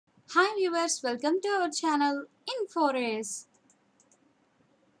Hi viewers, welcome to our channel Infores.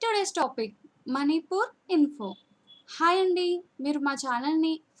 Today's topic Manipur Info. Hi అండి, మీరు మా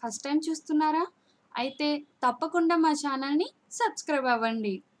ఛానల్ని ఫస్ట్ టైం చూస్తున్నారా? అయితే తప్పకుండా మా ఛానల్ని సబ్స్క్రైబ్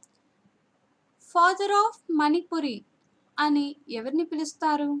అవ్వండి. ఫాదర్ ఆఫ్ మణిపురి అని ఎవరిని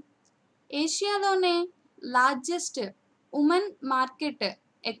పిలుస్తారు? ఏషియాలోనే లార్జెస్ట్ ఉమెన్ మార్కెట్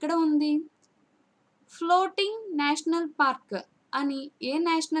ఎక్కడ ఉంది? ఫ్లోటింగ్ నేషనల్ పార్క్ అని ఏ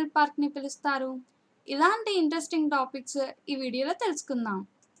నేషనల్ పార్క్ని పిలుస్తారు? ఇలాంటి ఇంట్రెస్టింగ్ టాపిక్స్ ఈ వీడియోలో తెలుసుకుందాం.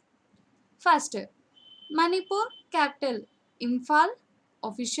 First, Manipur capital Imphal,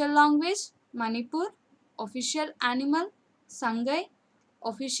 official language Manipur, official animal Sangai,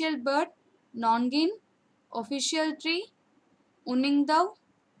 official bird నాన్గిన్, official tree ఉనింగ్దవ్,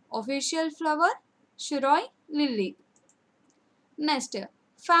 official flower షిరాయ్ lily. Next,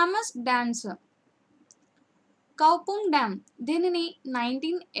 famous dance కౌపుంగ్ dam. దీనిని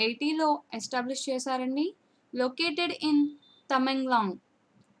 1980లో ఎస్టాబ్లిష్ చేశారండి. Located in Tamenglong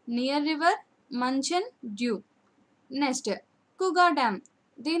near river మంచన్ due. Next, కుగా dam.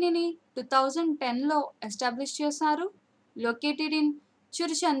 దీనిని 2010లో establish చేశారు. Located in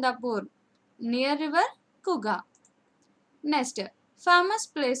చుర్చందాపూర్ near river కుగా. Next,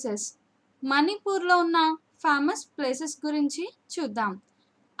 famous places. మణిపూర్లో ఉన్న famous places గురించి చూద్దాం.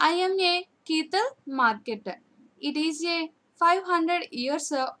 IMA కీతల్ market. It is a 500 years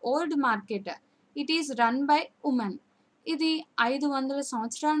old market. It is run by women. ఇది 500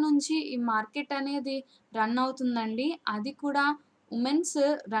 సంవత్సరాల నుంచి ఈ మార్కెట్ అనేది రన్ అవుతుందండి. అది కూడా ఉమెన్స్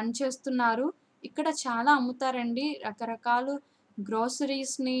రన్ చేస్తున్నారు. ఇక్కడ చాలా అమ్ముతారండి, రకరకాల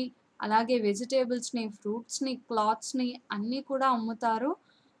గ్రోసరీస్ని, అలాగే వెజిటేబుల్స్ని, ఫ్రూట్స్ని, క్లాత్స్ని అన్నీ కూడా అమ్ముతారు.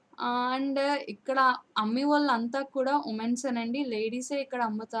 అండ్ ఇక్కడ అమ్మే వాళ్ళంతా కూడా ఉమెన్సేనండి, లేడీసే ఇక్కడ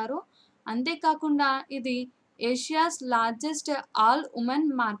అమ్ముతారు. అంతేకాకుండా ఇది Asia's largest all women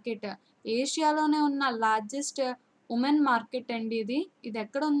market. ఏషియాలోనే ఉన్న లార్జెస్ట్ ఉమెన్ మార్కెట్ అండి ఇది. ఇది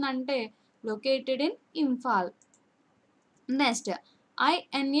ఎక్కడ ఉందంటే located in Imphal. Next,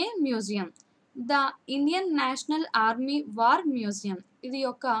 INA museum, the Indian national army war museum. ఇది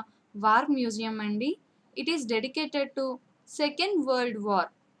ఒక వార్ మ్యూజియం అండి. It is dedicated to second world war,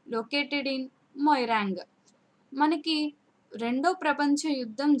 located in Moirang. మనకి రెండో ప్రపంచ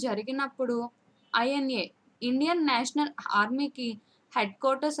యుద్ధం జరిగినప్పుడు ఐఎన్ఏ ఇండియన్ నేషనల్ ఆర్మీకి హెడ్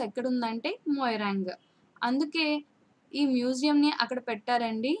క్వార్టర్స్ ఎక్కడుందంటే మొయిరాంగ్. అందుకే ఈ మ్యూజియంని అక్కడ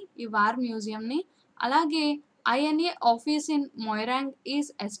పెట్టారండి, ఈ వార్ మ్యూజియంని. అలాగే INA office in Moirang is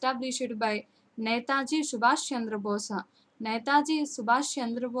established by Netaji Subhash Chandrabose. Netaji Subhash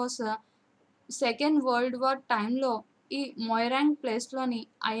Chandrabose second world war టైంలో ఈ మొయిరాంగ్ ప్లేస్లోని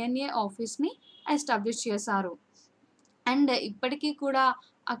ఐఎన్ఏ ఆఫీస్ని ఎస్టాబ్లిష్ చేశారు. అండ్ ఇప్పటికీ కూడా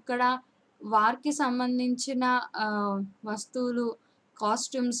అక్కడ వార్కి సంబంధించిన వస్తువులు,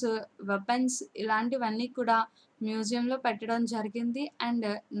 కాస్ట్యూమ్స్, వెపన్స్ ఇలాంటివన్నీ కూడా మ్యూజియంలో పెట్టడం జరిగింది. అండ్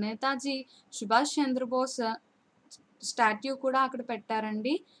నేతాజీ సుభాష్ చంద్రబోస్ స్టాట్యూ కూడా అక్కడ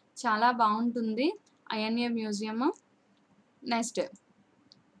పెట్టారండి. చాలా బాగుంటుంది INA museum. Next,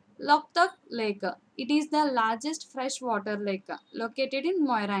 Loktak lake. It is the largest fresh water lake located in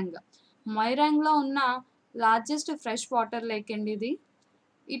Moirang. మొయిరాంగ్లో ఉన్న లార్జెస్ట్ ఫ్రెష్ వాటర్ లేక్ అండి ఇది.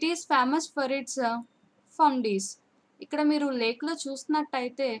 It is famous for it's ఫౌండీస్. ఇక్కడ మీరు లేక్లో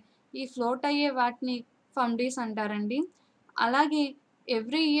చూసినట్టయితే ఈ ఫ్లోట్ అయ్యే వాటిని ఫౌండీస్ అంటారండి. అలాగే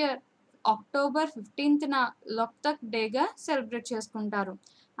ఎవ్రీ ఇయర్ అక్టోబర్ 15న లోక్తక్ డేగా సెలబ్రేట్ చేసుకుంటారు.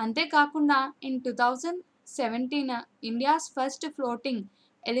 అంతేకాకుండా in 2017 India's first floating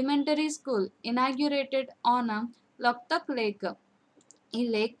elementary school inaugurated on Loktak lake. ఈ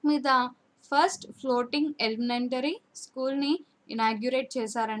లేక్ మీద ఫస్ట్ ఫ్లోటింగ్ ఎలిమెంటరీ స్కూల్ని ఇనాగ్యురేట్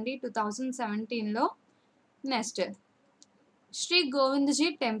చేశారండి 2017లో. Next, Shri Govindji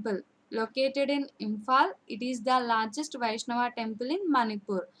temple located in Imphal. It is the largest వైష్ణవ టెంపుల్ ఇన్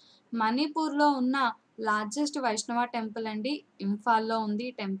మణిపూర్. మణిపూర్లో ఉన్న లార్జెస్ట్ వైష్ణవ టెంపుల్ అండి, ఇంఫాల్లో ఉంది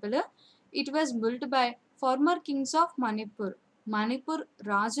ఈ temple. It was built by farmer Kings of Manipur. Manipur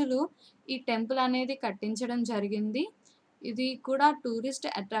రాజులు ఈ టెంపుల్ అనేది కట్టించడం జరిగింది. ఇది కూడా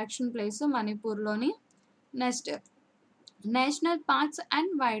tourist attraction place మణిపూర్లోని. Next, national parks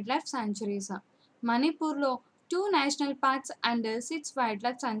and wild life sanctuaries. మణిపూర్లో 2 national parks and 6 wild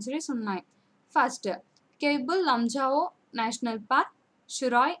life sanctuaries ఉన్నాయి. First, cable లంజావో national park,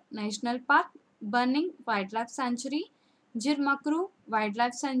 షిరాయ్ national park, burning wild life sanctuary, జిర్మక్రూ wild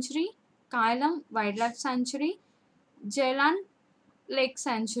life sanctuary, కాయలం wild life sanctuary, xylon lake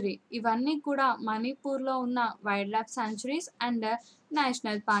sanctuary. ఇవన్నీ కూడా మణిపూర్లో ఉన్న wild life sanctuaries and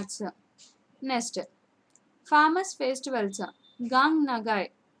national parks. Next, famous festivals Gong నగాయ్,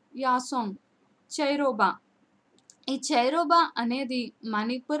 యాసోంగ్, Cheiraoba. ఈ చైరోబా అనేది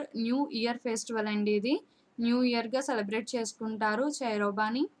Manipur new year festival అండి. ఇది new ఇయర్గా celebrate చేసుకుంటారు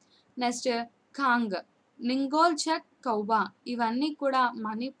చైరోబాని. Next ఖాంగ్, నింగోల్ చక్ కౌబా, ఇవన్నీ కూడా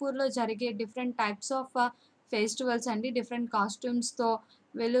మణిపూర్లో జరిగే డిఫరెంట్ టైప్స్ ఆఫ్ ఫెస్టివల్స్ అండి. డిఫరెంట్ కాస్ట్యూమ్స్తో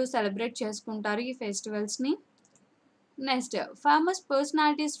వీళ్ళు సెలబ్రేట్ చేసుకుంటారు ఈ ఫెస్టివల్స్ని. Next famous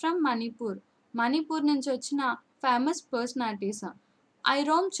personalities from Manipur. Manipur నుంచి వచ్చిన ఫేమస్ పర్సనాలిటీస్.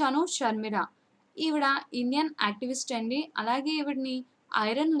 ఐరోమ్ చను షర్మిరా, ఈవిడ ఇండియన్ యాక్టివిస్ట్ అండి. అలాగే ఈవిడ్ని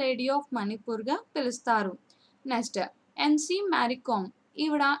ఐరన్ లేడీ ఆఫ్ మణిపూర్గా పిలుస్తారు. నెక్స్ట్ ఎంసీ మ్యారీకామ్,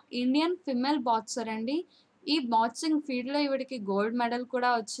 ఈవిడ ఇండియన్ ఫిమేల్ బాక్సర్ అండి. ఈ బాక్సింగ్ ఫీల్డ్లో ఈవిడికి గోల్డ్ మెడల్ కూడా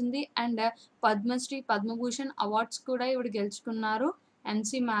వచ్చింది అండ్ పద్మశ్రీ పద్మభూషణ్ అవార్డ్స్ కూడా ఈవిడ గెలుచుకున్నారు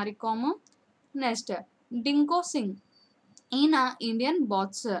ఎంసీ మ్యారీకామ్. నెక్స్ట్ డింకో సింగ్, ఈయన ఇండియన్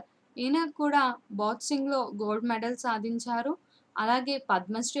బాక్సర్. ఈయన కూడా బాక్సింగ్లో గోల్డ్ మెడల్ సాధించారు. అలాగే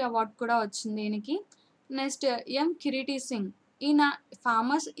పద్మశ్రీ అవార్డు కూడా వచ్చింది ఈయనకి. నెక్స్ట్ ఎం కిరీటి సింగ్, ఈయన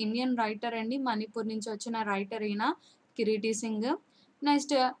ఫేమస్ ఇండియన్ రైటర్ అండి. మణిపూర్ నుంచి వచ్చిన రైటర్ ఈయన Kireeti Singh.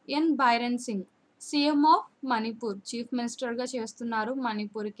 Next N Byron Singh, CM of Manipur, chief మినిస్టర్గా చేస్తున్నారు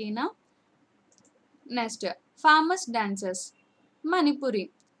మణిపూర్కి ఈయన. Next famous dancers. Manipuri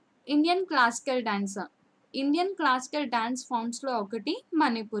Indian classical dance. Indian classical dance ఫామ్స్లో ఒకటి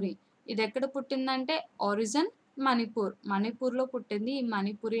మణిపురి. ఇది ఎక్కడ పుట్టిందంటే ఆరిజిన్ మణిపూర్లో పుట్టింది ఈ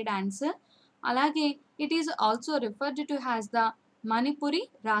మణిపురి డాన్స్. అలాగే it is also referred to has the Manipuri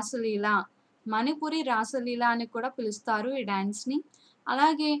రాసలీలా. Manipuri రాసలీలా అని కూడా పిలుస్తారు ఈ డాన్స్ని.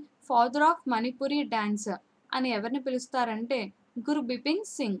 అలాగే ఫాదర్ ఆఫ్ మణిపురి డాన్స్ అని ఎవరిని పిలుస్తారంటే గురు బిపిన్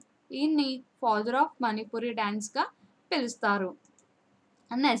సింగ్, ఈయన్ని ఫాదర్ ఆఫ్ మణిపురి డాన్స్గా పిలుస్తారు.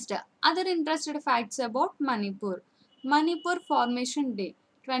 Next other interested facts about Manipur. Manipur formation day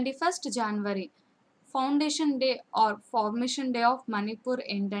 21st January. Foundation day or formation day of Manipur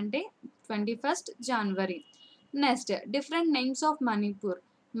ఏంటంటే 21st January. Next different names of Manipur.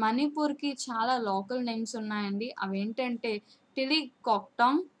 మణిపూర్కి చాలా లోకల్ నేమ్స్ ఉన్నాయండి. అవేంటంటే టిలి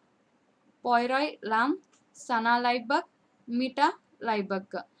కాక్టాంగ్, పోయిరాయ్ లామ్, సనా లైబక్, మిటా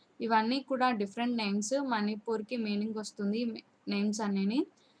లైబక్, ఇవన్నీ కూడా డిఫరెంట్ నేమ్స్. మణిపూర్కి మీనింగ్ వస్తుంది నేమ్స్ అన్నీ.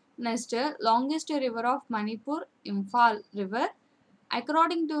 Next longest river of Manipur Imphal river.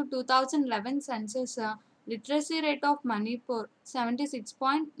 According to 2011 census, literacy rate of Manipur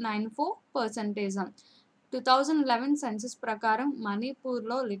 76.94%. 2011 census ప్రకారం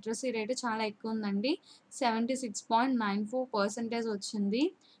మణిపూర్లో లిటరసీ రేటు చాలా ఎక్కువ ఉందండి. 76.94% వచ్చింది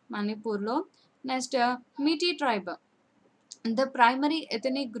మణిపూర్లో. Next Meitei tribe, the primary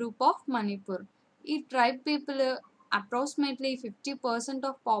ethnic group of Manipur. ఈ tribe people approximately 50%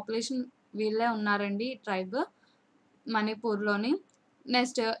 of population వీళ్ళే ఉన్నారండి ఈ tribe మణిపూర్లోని.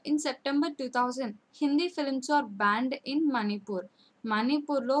 Next in September 2000 Hindi films are banned in Manipur.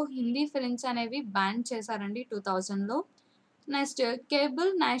 మణిపూర్లో హిందీ ఫిల్మ్స్ అనేవి బ్యాన్ చేశారండి 2000లో. Next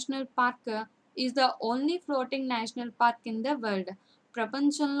cable national park is the only floating national park in the world.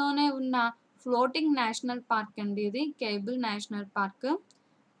 ప్రపంచంలోనే ఉన్న floating national park అండి ఇది cable national park.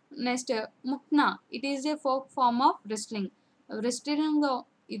 Next ముక్నా, it is a folk form of wrestling. రెస్లింగ్లో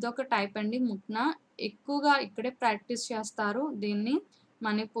ఇదొక type అండి ముక్నా. ఎక్కువగా ఇక్కడే ప్రాక్టీస్ చేస్తారు దీన్ని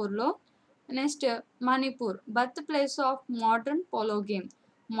మణిపూర్లో. Next Manipur birth place of modern polo game.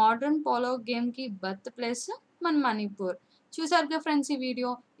 Modern polo గేమ్కి birth place మన మణిపూర్. చూసారుగా ఫ్రెండ్స్ ఈ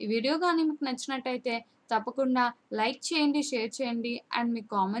వీడియో కానీ మీకు నచ్చినట్టయితే తప్పకుండా లైక్ చేయండి, షేర్ చేయండి అండ్ మీ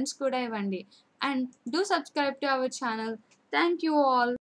కామెంట్స్ కూడా ఇవ్వండి. And do subscribe to our channel. Thank you all.